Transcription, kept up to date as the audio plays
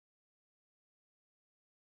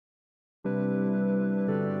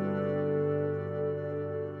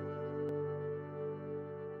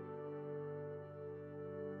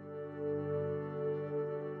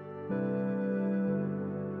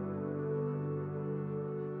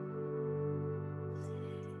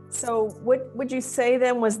So what would you say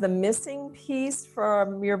then was the missing piece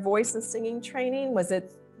from your voice and singing training? Was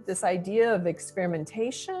it this idea of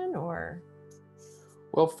experimentation or?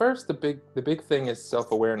 Well, first, the big thing is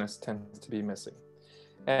self-awareness tends to be missing.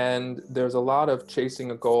 And there's a lot of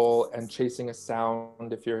chasing a goal and chasing a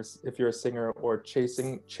sound if you're a singer, or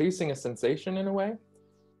chasing a sensation in a way.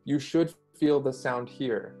 You should feel the sound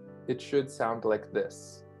here. It should sound like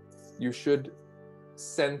this. You should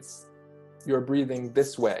sense your breathing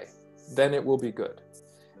this way. Then it will be good.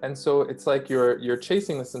 And so it's like you're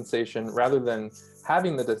chasing the sensation rather than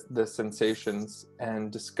having the sensations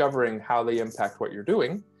and discovering how they impact what you're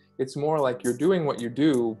doing. It's more like you're doing what you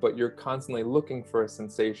do, but you're constantly looking for a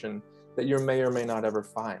sensation that you may or may not ever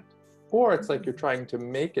find. Or it's like you're trying to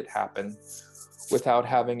make it happen without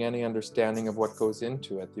having any understanding of what goes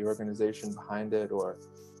into it, the organization behind it, or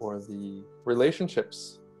the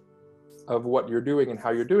relationships of what you're doing and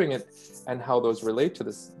how you're doing it, and how those relate to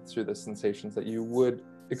the sensations that you would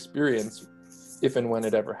experience if and when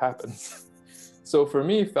it ever happens. So for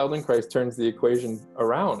me, Feldenkrais turns the equation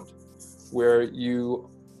around, where you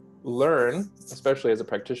learn, especially as a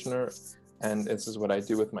practitioner, and this is what I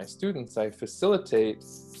do with my students, I facilitate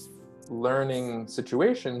learning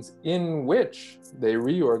situations in which they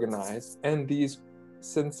reorganize, and these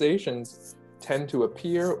sensations tend to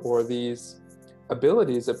appear, or these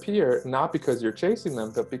abilities appear, not because you're chasing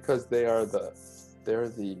them, but because they're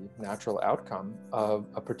the natural outcome of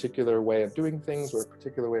a particular way of doing things, or a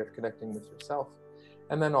particular way of connecting with yourself.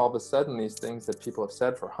 And then all of a sudden, these things that people have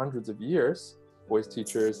said for hundreds of years, voice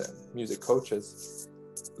teachers and music coaches,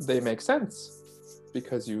 they make sense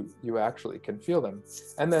because you actually can feel them.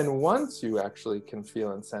 And then once you actually can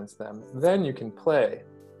feel and sense them, then you can play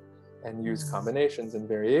and use combinations and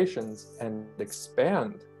variations and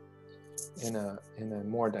expand in a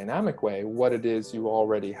more dynamic way what it is you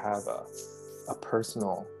already have a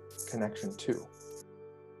personal connection to.